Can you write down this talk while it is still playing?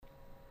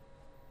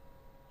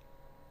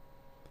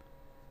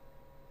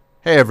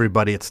Hey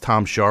everybody, it's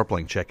Tom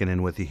Sharpling checking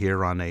in with you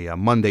here on a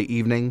Monday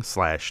evening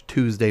 /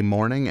 Tuesday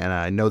morning, and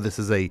I know this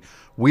is a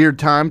weird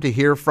time to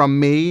hear from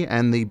me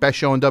and the Best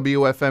Show on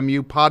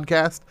WFMU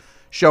podcast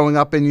showing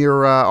up in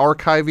your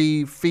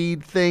archivey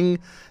feed thing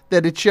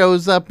that it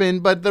shows up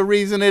in, but the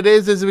reason it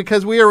is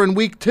because we are in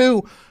week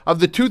 2 of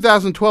the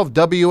 2012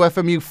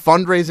 WFMU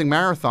fundraising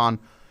marathon,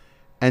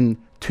 and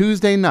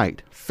Tuesday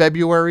night,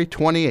 February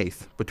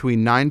 28th,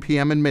 between 9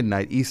 p.m. and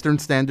midnight Eastern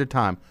Standard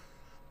Time,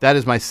 that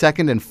is my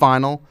second and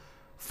final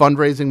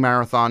fundraising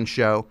marathon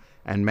show,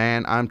 and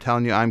man, I'm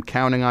telling you, I'm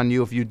counting on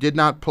you. If you did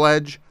not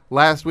pledge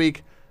last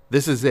week,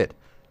 this is it.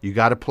 You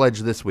got to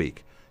pledge this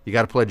week. You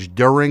got to pledge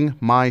during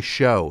my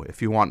show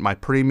if you want my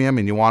premium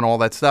and you want all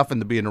that stuff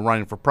and to be in the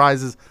running for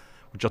prizes,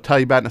 which I'll tell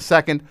you about in a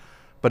second.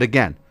 But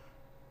again,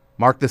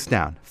 mark this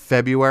down.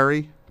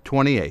 February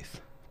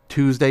 28th,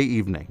 Tuesday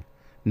evening,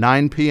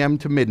 9 p.m.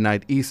 to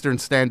midnight Eastern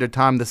Standard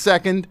Time, the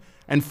second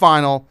and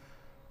final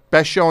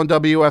Best Show on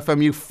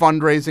WFMU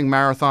fundraising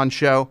marathon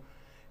show.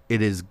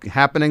 It is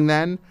happening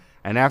then,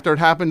 and after it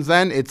happens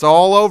then, it's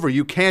all over.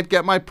 You can't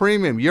get my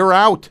premium. You're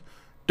out.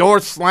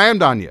 Doors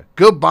slammed on you.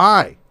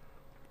 Goodbye.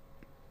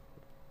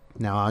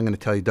 Now, I'm going to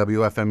tell you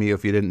WFMU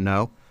if you didn't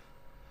know.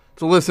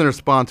 It's a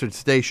listener-sponsored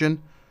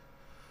station.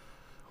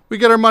 We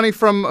get our money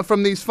from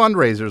these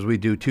fundraisers we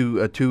do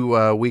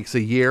two weeks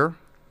a year.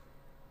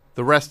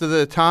 The rest of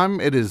the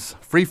time, it is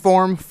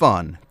free-form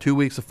fun. 2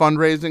 weeks of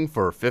fundraising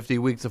for 50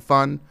 weeks of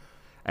fun,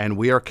 and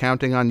we are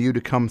counting on you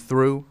to come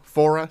through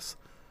for us.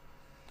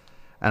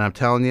 And I'm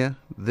telling you,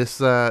 this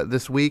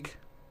week,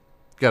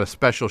 got a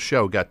special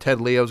show. Got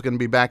Ted Leo's going to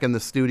be back in the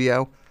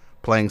studio,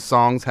 playing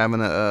songs, having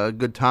a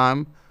good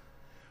time.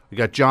 We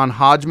got John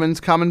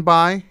Hodgman's coming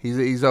by.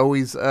 He's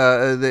always,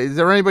 is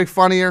there anybody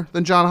funnier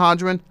than John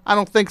Hodgman? I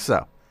don't think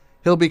so.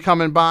 He'll be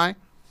coming by.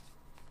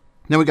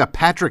 Then we got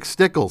Patrick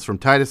Stickles from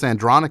Titus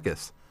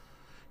Andronicus.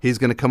 He's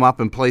going to come up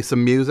and play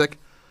some music.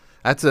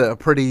 That's a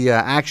pretty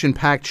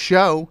action-packed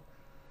show.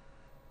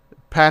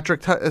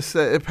 Patrick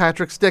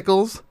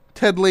Stickles,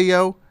 Ted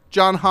Leo,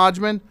 John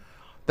Hodgman.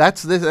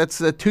 That's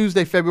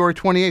Tuesday, February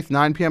 28th,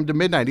 9 p.m. to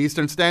midnight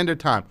Eastern Standard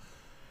Time.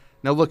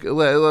 Now look,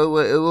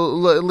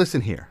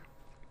 listen here.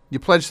 You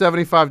pledge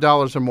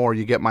 $75 or more,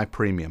 you get my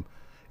premium.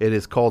 It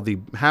is called the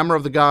Hammer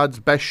of the Gods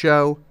Best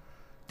Show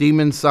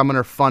Demon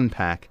Summoner Fun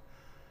Pack.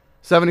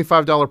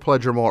 $75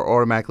 pledge or more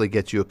automatically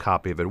gets you a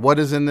copy of it. What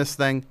is in this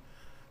thing?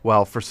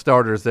 Well, for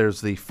starters,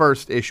 there's the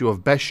first issue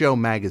of Best Show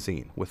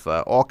magazine with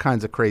all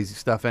kinds of crazy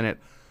stuff in it.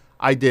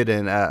 I did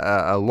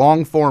a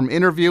long-form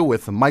interview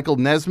with Michael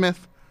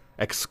Nesmith,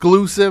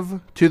 exclusive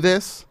to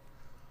this.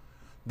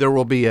 There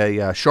will be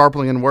a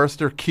Sharpling and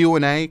Worcester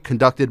Q&A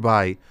conducted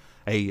by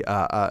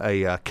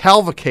a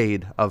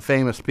cavalcade of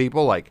famous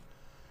people like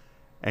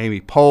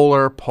Amy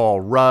Poehler,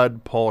 Paul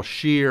Rudd, Paul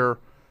Scheer,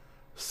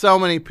 so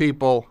many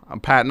people.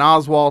 Patton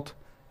Oswalt.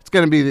 It's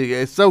going to be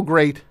it's so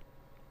great.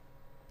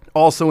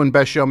 Also in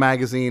Best Show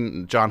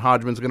magazine, John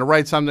Hodgman's going to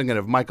write something. Going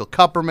to have Michael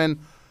Kupperman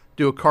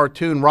do a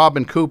cartoon.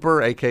 Robin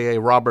Cooper, a.k.a.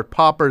 Robert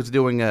Popper, is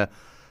doing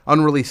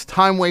unreleased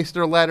Time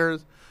Waster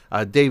letters.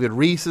 David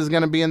Reese is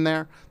going to be in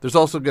there. There's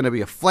also going to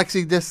be a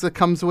flexi disc that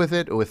comes with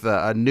it with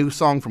a new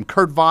song from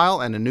Kurt Vile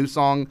and a new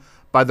song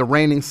by The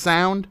Reigning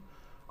Sound.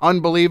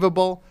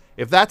 Unbelievable.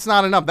 If that's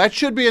not enough, that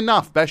should be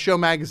enough. Best Show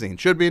magazine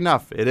should be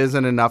enough. It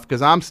isn't enough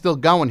because I'm still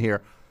going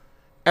here.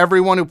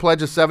 Everyone who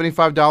pledges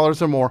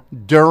 $75 or more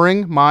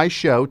during my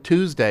show,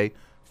 Tuesday,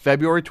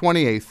 February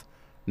 28th,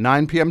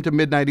 9 p.m. to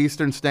midnight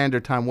Eastern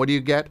Standard Time, what do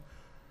you get?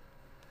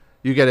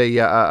 You get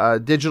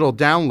a digital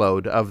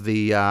download of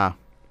the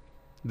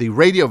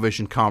Radio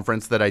Vision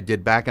conference that I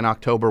did back in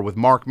October with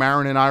Mark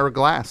Maron and Ira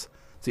Glass.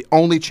 It's the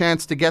only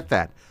chance to get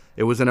that.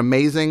 It was an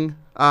amazing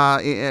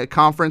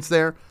conference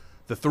there.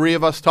 The three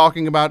of us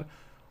talking about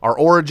our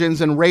origins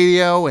in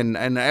radio and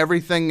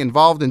everything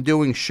involved in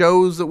doing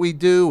shows that we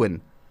do.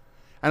 And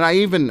I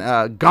even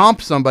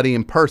gomped somebody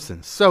in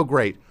person. So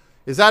great.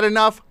 Is that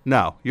enough?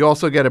 No. You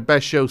also get a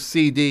Best Show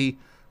CD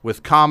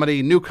with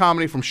comedy, new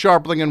comedy from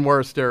Sharpling and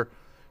Worcester. You're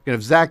going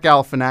to have Zach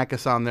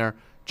Galifianakis on there,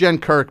 Jen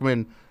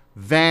Kirkman,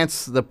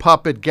 Vance the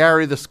Puppet,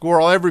 Gary the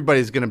Squirrel.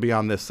 Everybody's going to be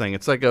on this thing.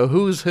 It's like a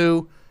who's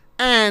who.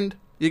 And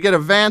you get a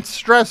Vance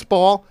stress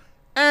ball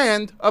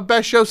and a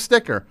Best Show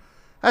sticker.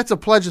 That's a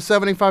pledge of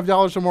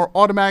 $75 or more.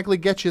 Automatically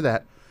gets you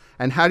that.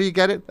 And how do you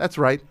get it? That's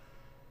right.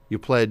 You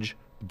pledge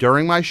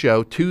during my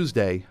show,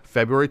 Tuesday,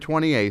 February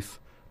 28th,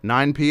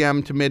 9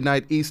 p.m. to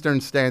midnight Eastern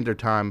Standard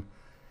Time.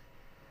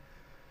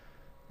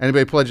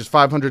 Anybody pledges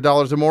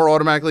 $500 or more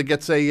automatically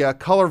gets a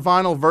color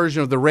vinyl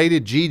version of the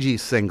Rated Gigi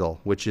single,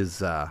 which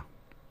is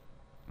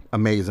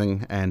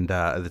amazing, and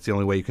that's the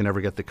only way you can ever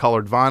get the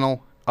colored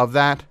vinyl of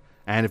that.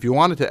 And if you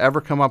wanted to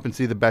ever come up and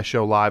see the Best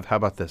Show live, how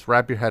about this?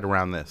 Wrap your head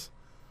around this.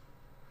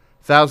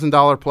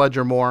 $1,000 pledge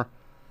or more,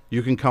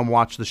 you can come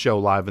watch the show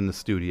live in the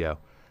studio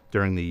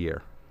during the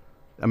year.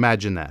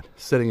 Imagine that,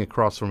 sitting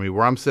across from me.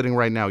 Where I'm sitting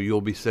right now,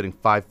 you'll be sitting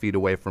 5 feet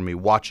away from me,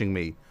 watching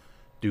me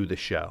do the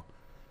show.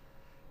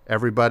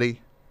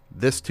 Everybody,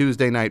 this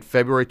Tuesday night,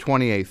 February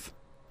 28th,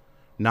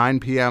 9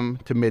 p.m.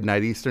 to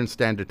midnight Eastern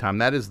Standard Time.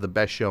 That is the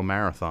Best Show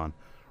Marathon.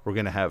 We're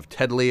going to have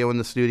Ted Leo in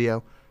the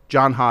studio,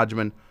 John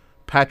Hodgman,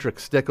 Patrick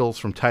Stickles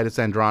from Titus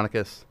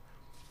Andronicus.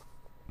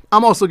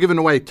 I'm also giving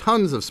away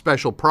tons of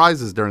special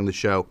prizes during the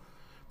show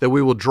that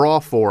we will draw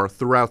for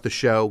throughout the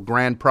show.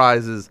 Grand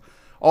prizes,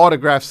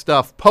 autograph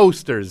stuff,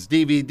 posters,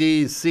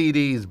 DVDs,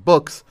 CDs,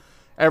 books,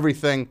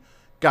 everything.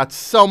 Got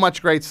so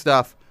much great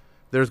stuff.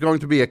 There's going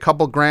to be a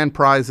couple grand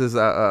prizes.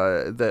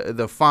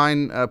 The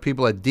fine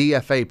people at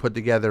DFA put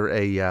together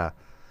a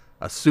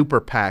super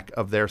pack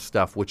of their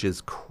stuff, which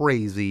is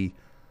crazy.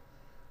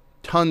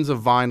 Tons of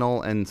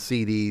vinyl and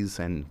CDs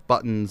and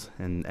buttons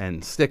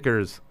and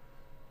stickers.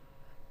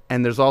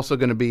 And there's also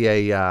going to be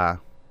a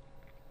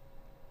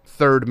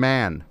Third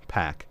Man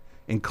pack,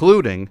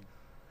 including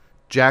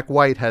Jack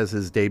White has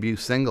his debut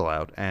single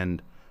out,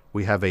 and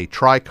we have a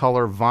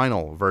tricolor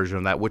vinyl version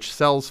of that, which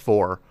sells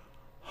for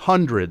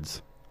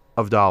hundreds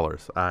of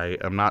dollars. I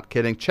am not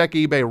kidding. Check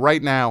eBay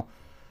right now.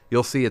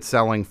 You'll see it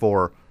selling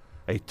for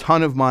a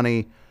ton of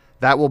money.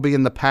 That will be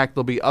in the pack.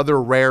 There'll be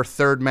other rare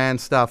Third Man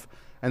stuff,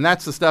 and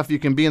that's the stuff you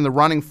can be in the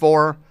running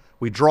for.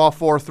 We draw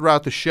for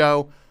throughout the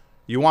show.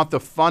 You want the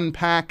fun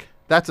pack?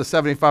 That's a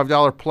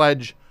 $75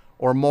 pledge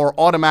or more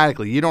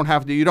automatically. You don't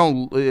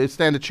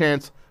stand a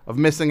chance of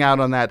missing out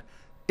on that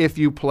if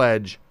you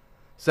pledge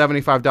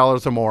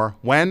 $75 or more.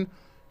 When?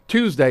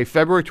 Tuesday,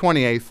 February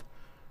 28th,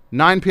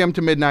 9 p.m.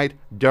 to midnight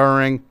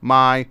during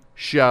my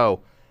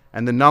show.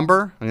 And the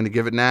number, I'm going to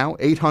give it now,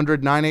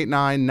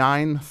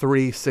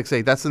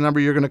 800-989-9368. That's the number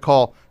you're going to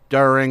call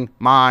during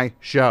my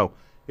show.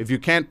 If you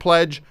can't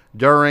pledge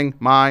during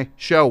my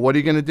show, what are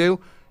you going to do?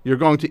 You're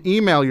going to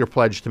email your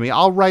pledge to me.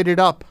 I'll write it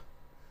up.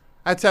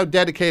 That's how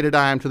dedicated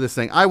I am to this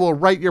thing. I will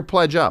write your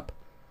pledge up.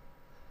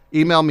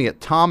 Email me at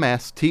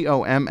Toms,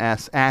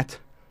 T-O-M-S, at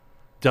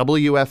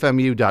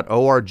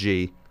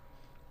WFMU.org.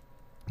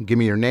 Give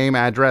me your name,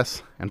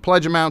 address, and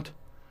pledge amount.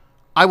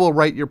 I will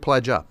write your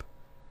pledge up.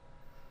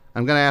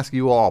 I'm going to ask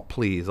you all,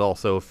 please,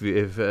 also,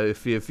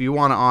 if you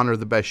want to honor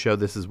the best show,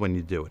 this is when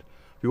you do it.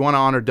 If you want to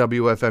honor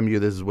WFMU,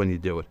 this is when you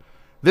do it.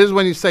 This is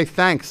when you say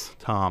thanks,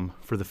 Tom,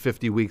 for the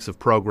 50 weeks of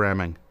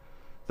programming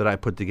that I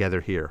put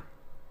together here.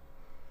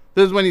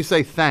 This is when you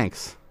say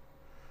thanks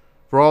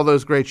for all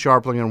those great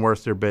Sharpling and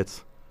Worcester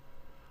bits,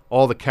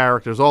 all the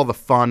characters, all the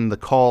fun, the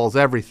calls,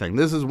 everything.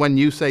 This is when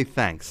you say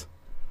thanks.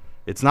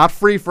 It's not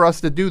free for us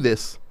to do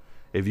this.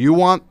 If you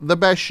want the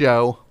best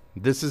show,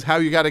 this is how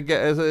you got to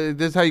get.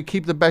 This is how you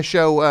keep the best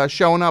show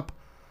showing up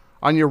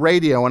on your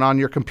radio and on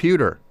your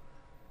computer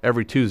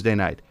every Tuesday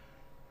night.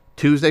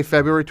 Tuesday,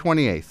 February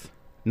 28th,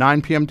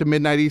 9 p.m. to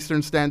midnight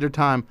Eastern Standard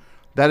Time.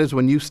 That is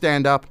when you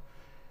stand up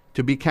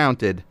to be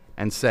counted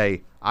and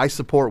say, I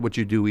support what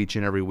you do each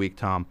and every week,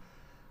 Tom.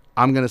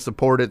 I'm going to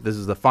support it. This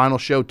is the final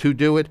show to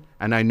do it,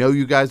 and I know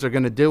you guys are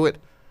going to do it.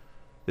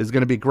 This is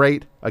going to be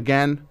great.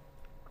 Again,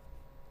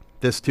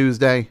 this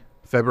Tuesday,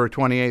 February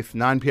 28th,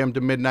 9 p.m.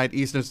 to midnight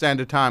Eastern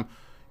Standard Time,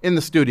 in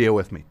the studio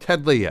with me,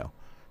 Ted Leo,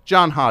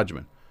 John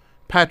Hodgman,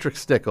 Patrick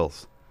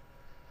Stickles.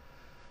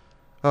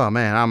 Oh,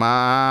 man,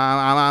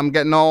 I'm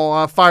getting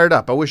all fired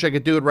up. I wish I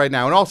could do it right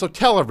now. And also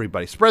tell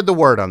everybody, spread the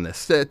word on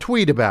this.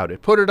 Tweet about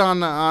it. Put it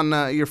on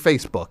your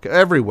Facebook,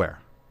 everywhere.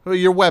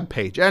 Your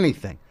webpage,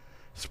 anything.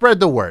 Spread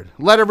the word.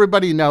 Let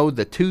everybody know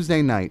that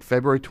Tuesday night,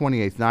 February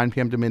 28th, 9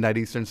 p.m. to midnight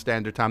Eastern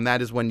Standard Time,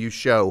 that is when you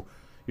show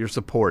your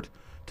support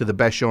to the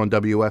best show on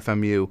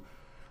WFMU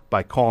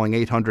by calling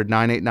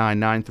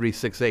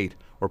 800-989-9368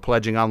 or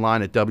pledging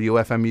online at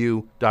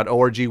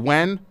WFMU.org.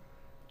 When?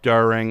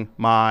 During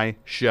my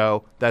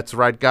show. That's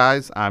right,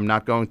 guys. I'm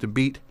not going to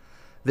beat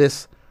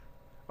this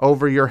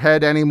over your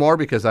head anymore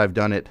because I've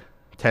done it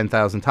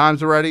 10,000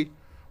 times already.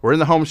 We're in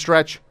the home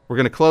stretch. We're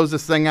going to close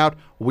this thing out.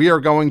 We are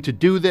going to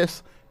do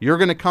this. You're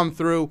going to come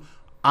through.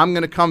 I'm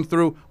going to come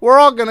through. We're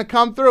all going to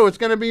come through. It's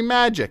going to be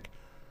magic.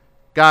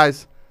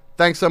 Guys,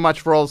 thanks so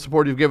much for all the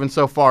support you've given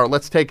so far.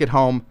 Let's take it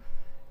home.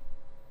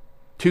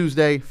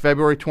 Tuesday,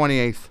 February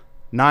 28th,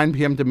 9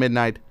 p.m. to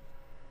midnight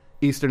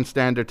Eastern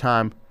Standard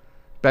Time.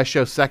 Best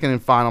Show second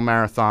and final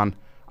marathon.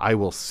 I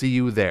will see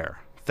you there.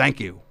 Thank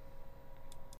you.